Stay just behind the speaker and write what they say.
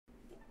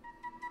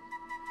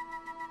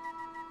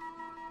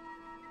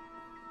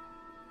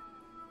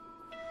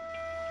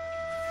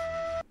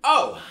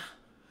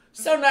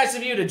So nice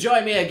of you to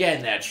join me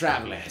again there,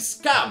 travelers.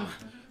 Come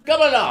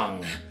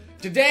along.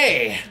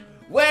 Today,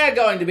 we're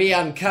going to be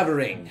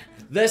uncovering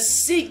the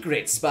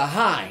secrets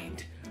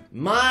behind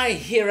My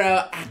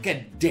Hero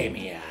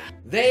Academia.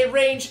 They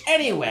range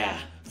anywhere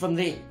from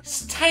the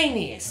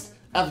tiniest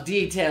of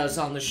details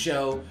on the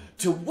show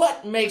to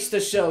what makes the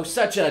show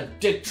such a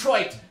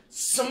Detroit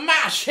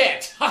smash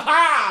hit.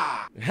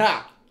 Ha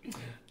ha!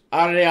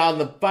 Already on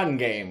the fun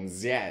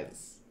games,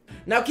 yes.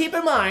 Now keep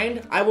in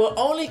mind, I will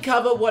only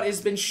cover what has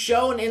been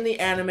shown in the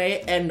anime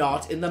and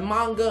not in the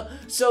manga,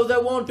 so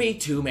there won't be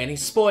too many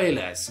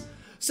spoilers.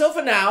 So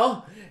for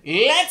now,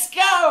 let's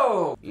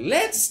go!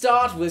 Let's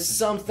start with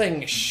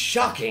something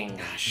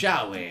shocking,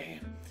 shall we?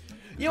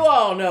 You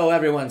all know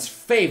everyone's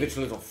favorite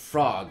little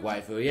frog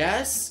waifu,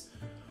 yes?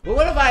 Well,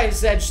 what if I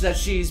said that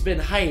she's been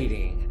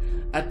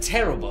hiding a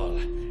terrible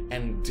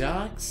and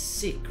dark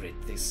secret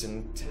this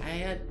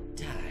entire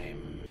time?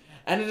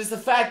 And it is the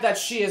fact that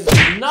she is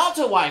not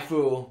a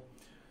waifu,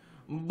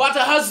 but a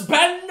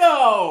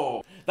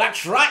husbando!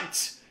 That's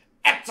right!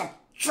 It's a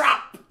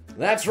trap!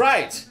 That's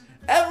right!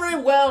 Every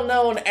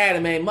well-known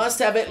anime must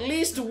have at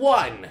least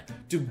one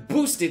to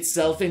boost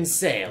itself in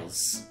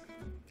sales.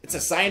 It's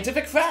a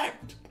scientific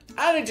fact.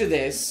 Added to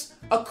this,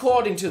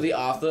 according to the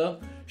author,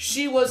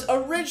 she was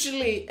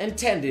originally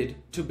intended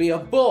to be a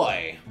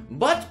boy,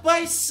 but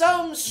by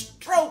some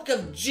stroke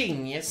of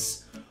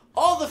genius,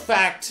 or the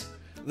fact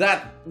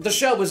that the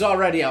show was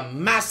already a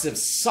massive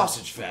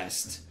sausage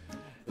fest,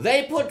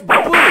 they put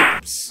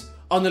boobs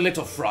on the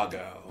little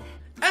froggo.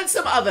 And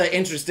some other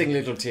interesting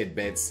little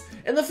tidbits.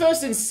 In the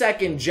first and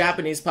second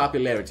Japanese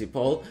popularity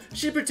poll,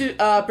 she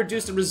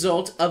produced a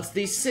result of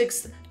the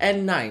 6th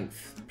and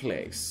 9th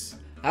place.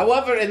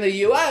 However, in the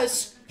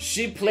US,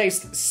 she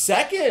placed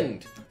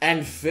 2nd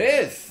and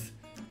 5th.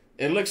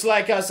 It looks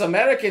like us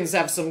Americans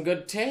have some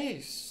good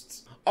taste.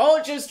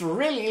 Or just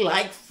really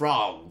like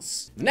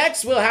frogs.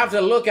 Next, we'll have to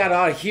look at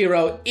our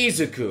hero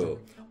Izuku,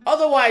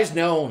 otherwise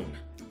known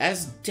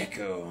as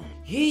Deku.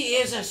 He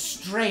is a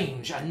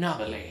strange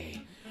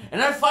anomaly,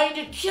 and I find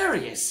it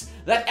curious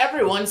that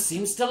everyone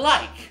seems to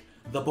like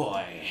the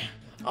boy.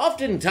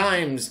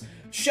 Oftentimes,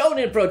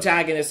 shonen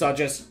protagonists are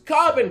just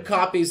carbon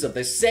copies of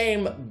the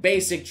same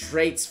basic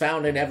traits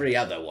found in every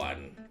other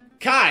one.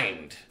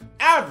 Kind,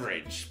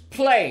 average,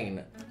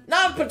 plain,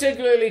 not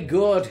particularly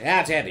good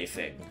at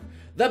anything.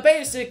 The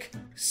basic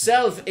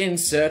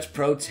self-insert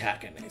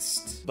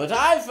protagonist. But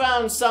I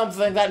found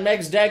something that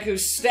makes Deku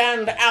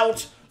stand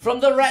out from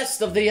the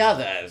rest of the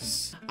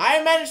others.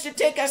 I managed to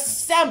take a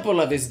sample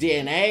of his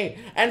DNA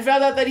and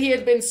found out that he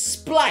had been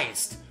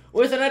spliced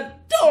with an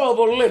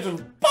adorable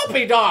little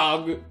puppy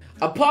dog.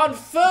 Upon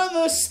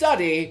further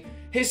study,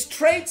 his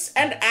traits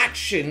and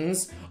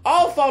actions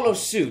all follow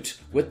suit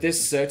with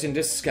this certain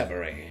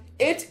discovery.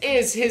 It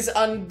is his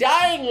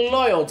undying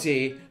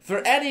loyalty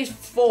for any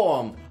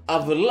form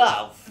of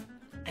love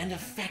and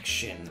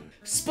affection.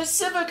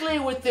 Specifically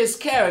with this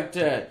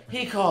character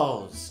he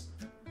calls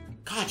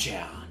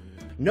Kachan.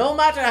 No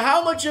matter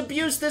how much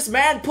abuse this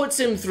man puts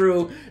him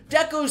through,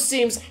 Deku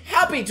seems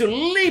happy to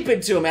leap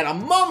into him at a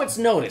moment's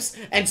notice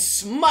and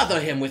smother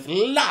him with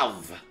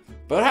love.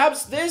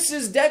 Perhaps this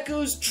is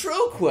Deku's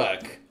true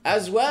quirk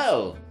as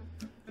well.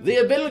 The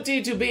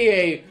ability to be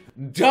a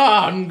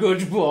darn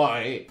good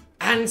boy.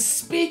 And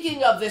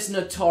speaking of this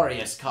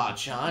notorious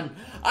Kachan,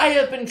 I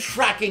have been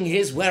tracking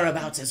his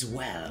whereabouts as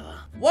well.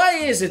 Why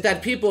is it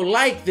that people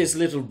like this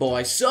little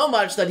boy so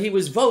much that he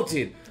was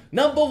voted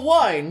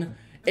 #1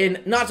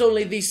 in not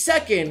only the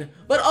 2nd,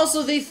 but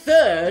also the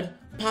 3rd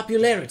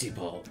popularity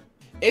poll?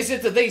 Is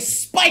it the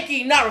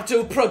spiky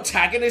Naruto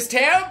protagonist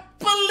here?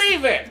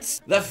 Believe it!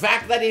 The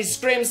fact that he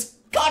screams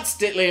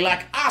constantly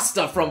like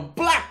Asta from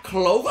Black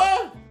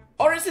Clover?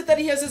 Or is it that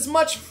he has as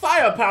much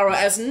firepower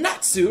as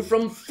Natsu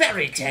from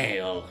Fairy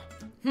Tail?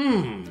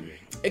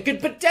 It could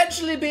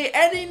potentially be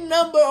any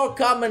number or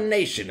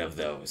combination of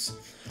those.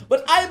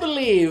 But I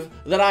believe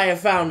that I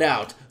have found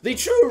out the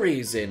true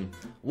reason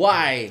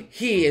why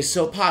he is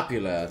so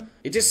popular.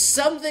 It is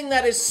something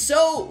that is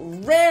so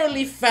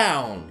rarely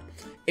found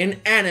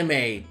in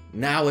anime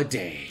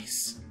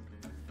nowadays.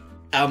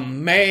 A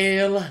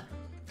male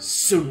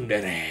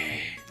tsundere.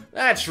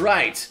 That's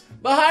right.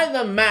 Behind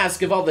the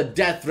mask of all the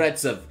death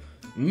threats of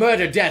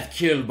murder, death,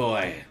 kill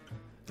boy,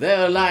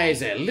 there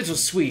lies a little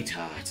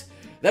sweetheart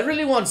that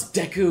really wants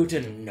Deku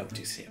to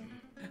notice him.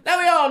 Now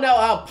we all know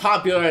how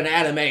popular in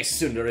anime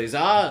tsunderes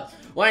are.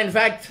 Why, in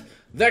fact,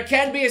 there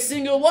can't be a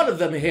single one of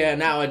them here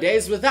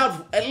nowadays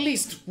without at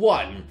least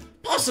one,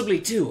 possibly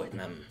two in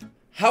them.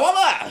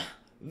 However,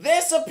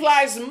 this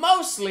applies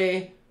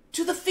mostly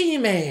to the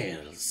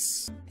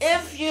females.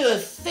 If you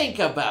think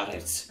about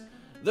it,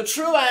 the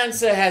true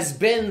answer has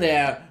been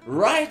there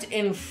right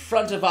in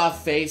front of our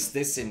face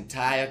this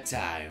entire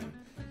time.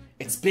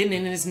 It's been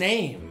in his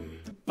name.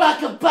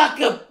 Baka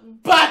Baka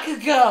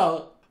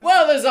Bakugo!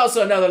 Well, there's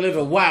also another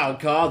little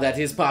wild card that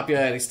his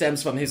popularity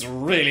stems from his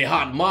really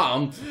hot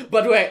mom.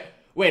 But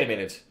wait a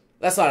minute.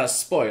 That's not a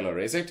spoiler,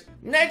 is it?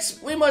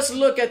 Next, we must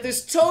look at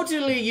this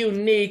totally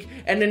unique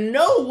and in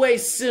no way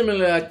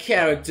similar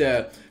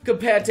character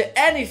compared to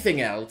anything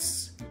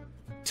else,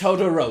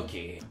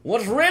 Todoroki.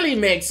 What really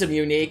makes him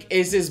unique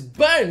is his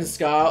burn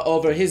scar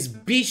over his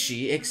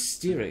Bishi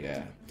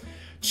exterior.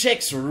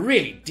 Chicks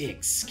really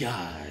dig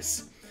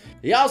scars.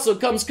 He also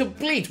comes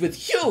complete with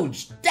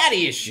huge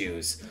daddy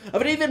issues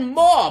of an even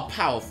more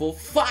powerful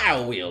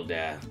fire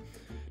wielder.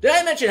 Did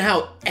I mention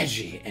how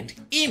edgy and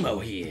emo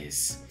he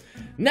is?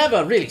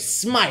 Never really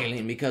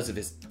smiling because of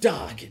his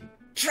dark and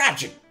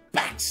tragic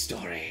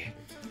backstory.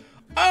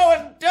 Oh,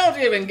 and don't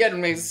even get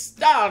me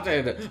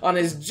started on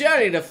his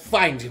journey to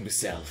find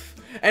himself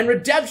and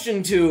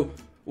redemption to...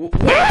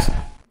 Wait!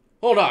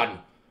 Hold on.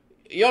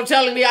 You're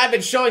telling me I've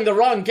been showing the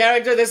wrong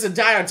character this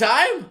entire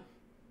time?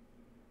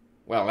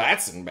 Well,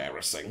 that's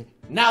embarrassing.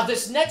 Now,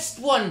 this next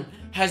one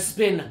has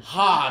been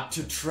hard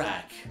to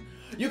track.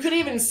 You could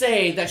even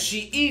say that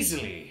she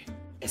easily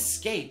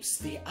escapes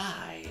the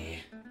eye.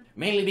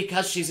 Mainly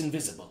because she's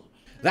invisible.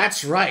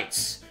 That's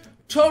right.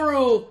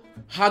 Toru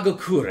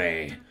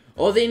Hagakure,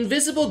 or the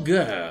Invisible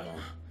Girl.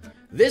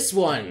 This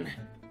one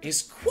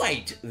is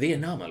quite the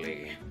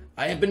anomaly.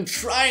 I have been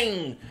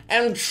trying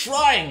and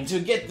trying to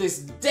get this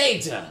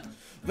data,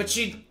 but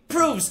she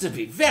proves to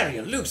be very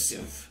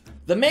elusive.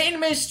 The main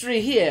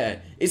mystery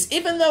here is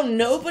even though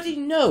nobody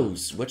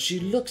knows what she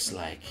looks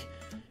like,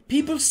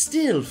 people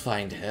still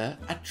find her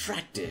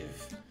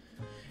attractive.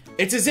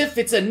 It's as if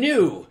it's a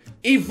new,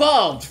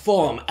 evolved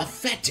form of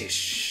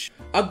fetish.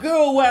 A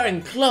girl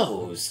wearing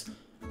clothes,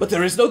 but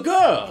there is no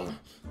girl.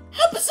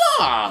 How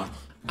bizarre!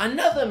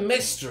 Another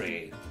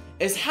mystery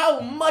is how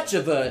much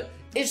of her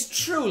is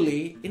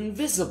truly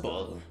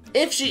invisible.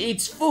 If she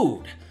eats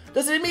food,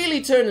 does it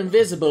immediately turn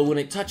invisible when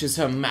it touches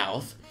her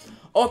mouth?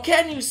 Or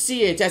can you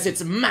see it as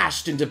it's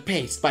mashed into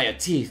paste by her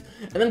teeth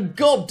and then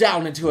gulped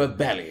down into her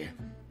belly?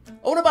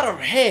 Or what about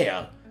her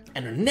hair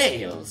and her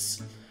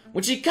nails?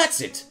 When she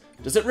cuts it,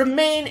 does it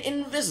remain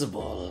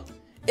invisible?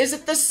 Is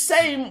it the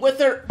same with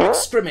her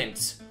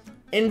excrement?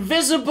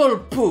 Invisible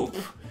poop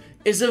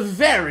is a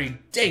very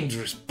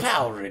dangerous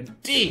power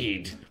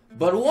indeed.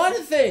 But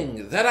one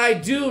thing that I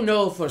do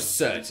know for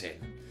certain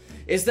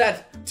is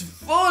that to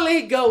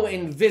fully go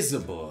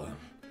invisible,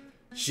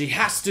 she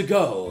has to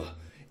go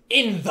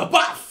in the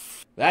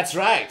buff. That's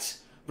right.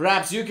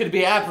 Perhaps you could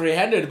be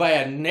apprehended by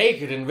a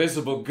naked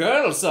invisible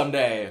girl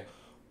someday.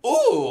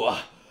 Ooh,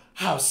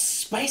 how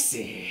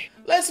spicy.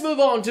 Let's move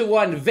on to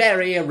one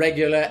very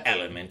irregular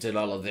element in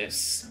all of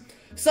this.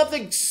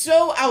 Something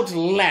so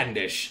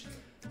outlandish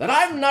that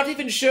I'm not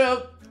even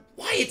sure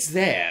why it's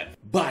there.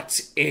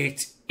 But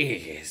it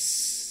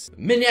is.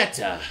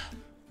 Mineta,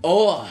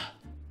 or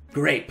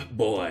Grape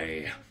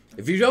Boy.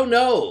 If you don't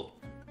know,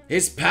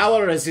 his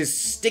power is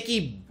his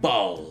sticky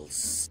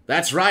balls.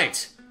 That's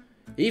right.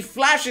 He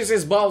flashes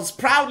his balls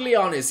proudly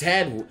on his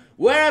head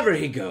wherever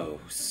he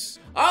goes.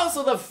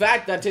 Also the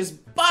fact that his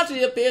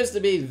body appears to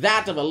be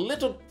that of a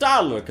little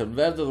toddler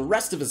compared to the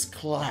rest of his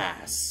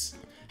class.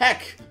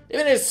 Heck,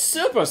 even his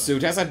super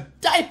suit has a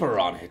diaper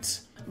on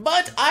it.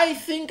 But I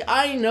think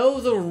I know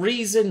the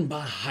reason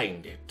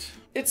behind it.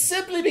 It's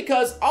simply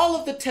because all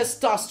of the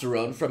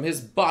testosterone from his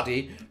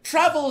body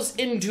travels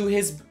into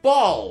his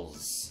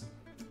balls.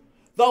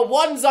 The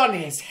ones on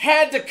his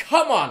head,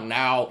 come on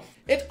now.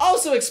 It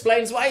also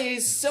explains why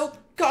he's so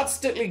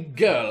constantly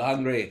girl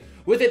hungry,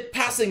 with it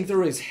passing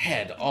through his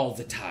head all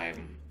the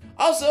time.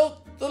 Also,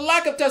 the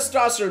lack of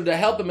testosterone to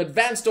help him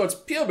advance towards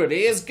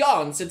puberty is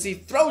gone since he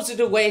throws it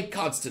away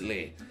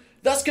constantly,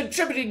 thus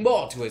contributing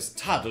more to his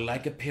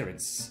toddler-like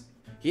appearance.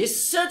 He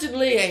is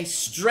certainly a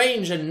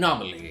strange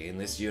anomaly in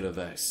this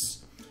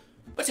universe.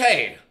 But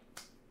hey,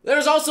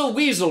 there's also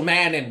Weasel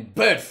Man and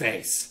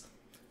Birdface,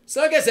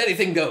 so I guess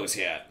anything goes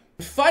here.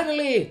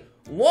 Finally,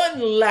 one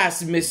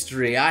last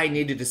mystery I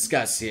need to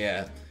discuss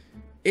here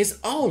is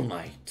All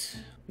Might.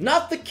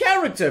 Not the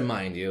character,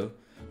 mind you,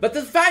 but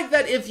the fact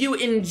that if you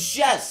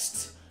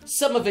ingest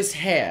some of his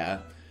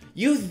hair,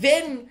 you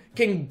then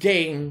can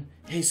gain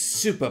his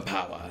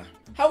superpower.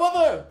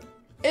 However,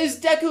 is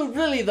Deku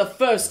really the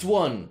first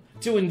one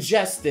to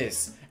ingest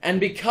this and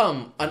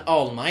become an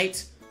All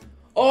Might?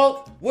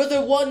 Or were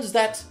there ones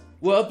that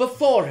were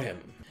before him?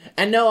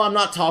 And no, I'm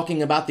not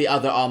talking about the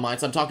other All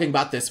Mights, I'm talking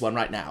about this one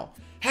right now.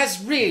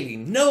 Has really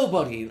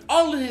nobody in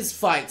all of his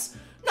fights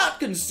not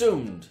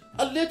consumed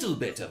a little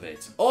bit of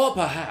it? Or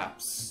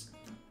perhaps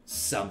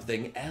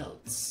something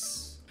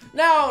else?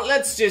 Now,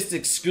 let's just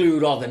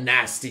exclude all the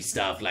nasty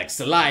stuff like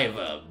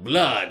saliva,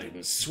 blood,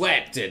 and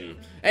sweat, and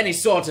any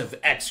sort of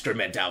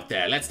excrement out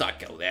there. Let's not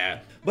go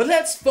there. But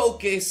let's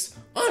focus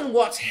on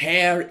what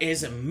hair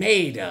is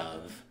made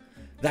of.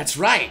 That's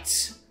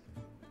right.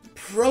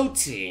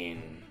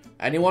 Protein.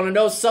 And you want to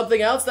know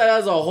something else that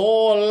has a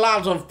whole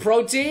lot of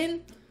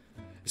protein?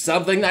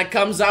 Something that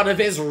comes out of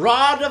his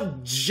rod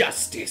of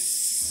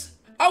justice.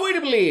 Are we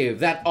to believe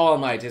that All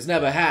Might has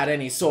never had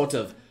any sort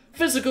of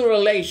physical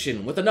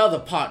relation with another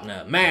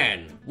partner,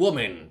 man,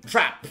 woman,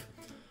 trap,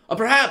 or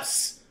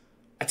perhaps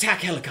attack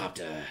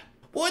helicopter?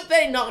 Would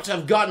they not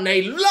have gotten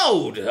a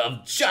load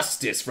of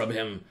justice from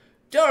him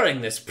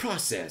during this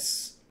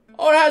process?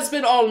 Or has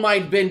been All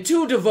Might been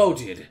too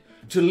devoted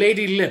to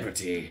Lady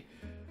Liberty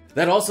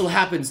that also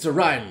happens to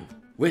rhyme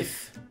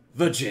with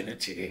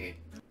virginity?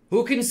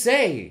 Who can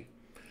say?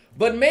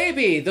 But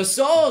maybe the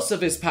source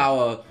of his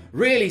power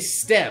really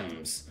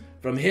stems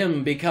from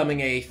him becoming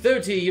a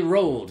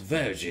 30-year-old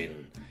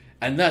virgin,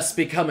 and thus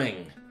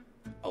becoming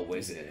a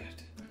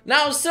wizard.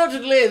 Now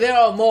certainly there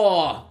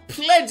are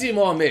plenty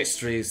more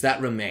mysteries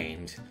that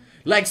remained.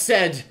 Like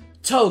said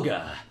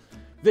Toga,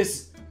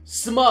 this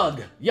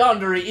smug,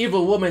 yondery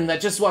evil woman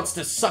that just wants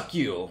to suck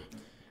you,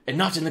 and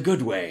not in the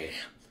good way.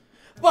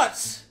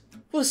 But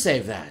we'll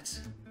save that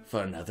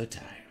for another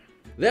time.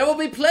 There will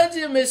be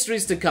plenty of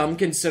mysteries to come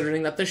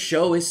considering that the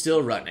show is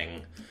still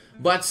running.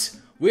 But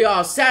we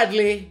are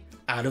sadly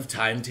out of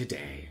time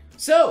today.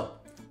 So,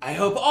 I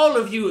hope all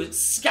of you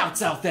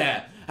scouts out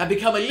there have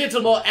become a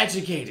little more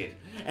educated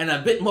and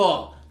a bit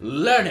more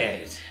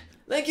learned.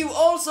 Thank you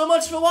all so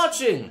much for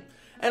watching,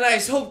 and I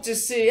hope to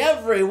see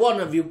every one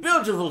of you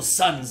beautiful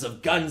sons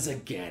of guns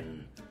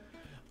again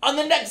on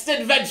the next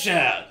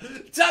adventure.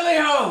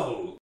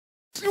 Tally-ho!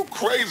 You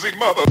crazy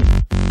mother...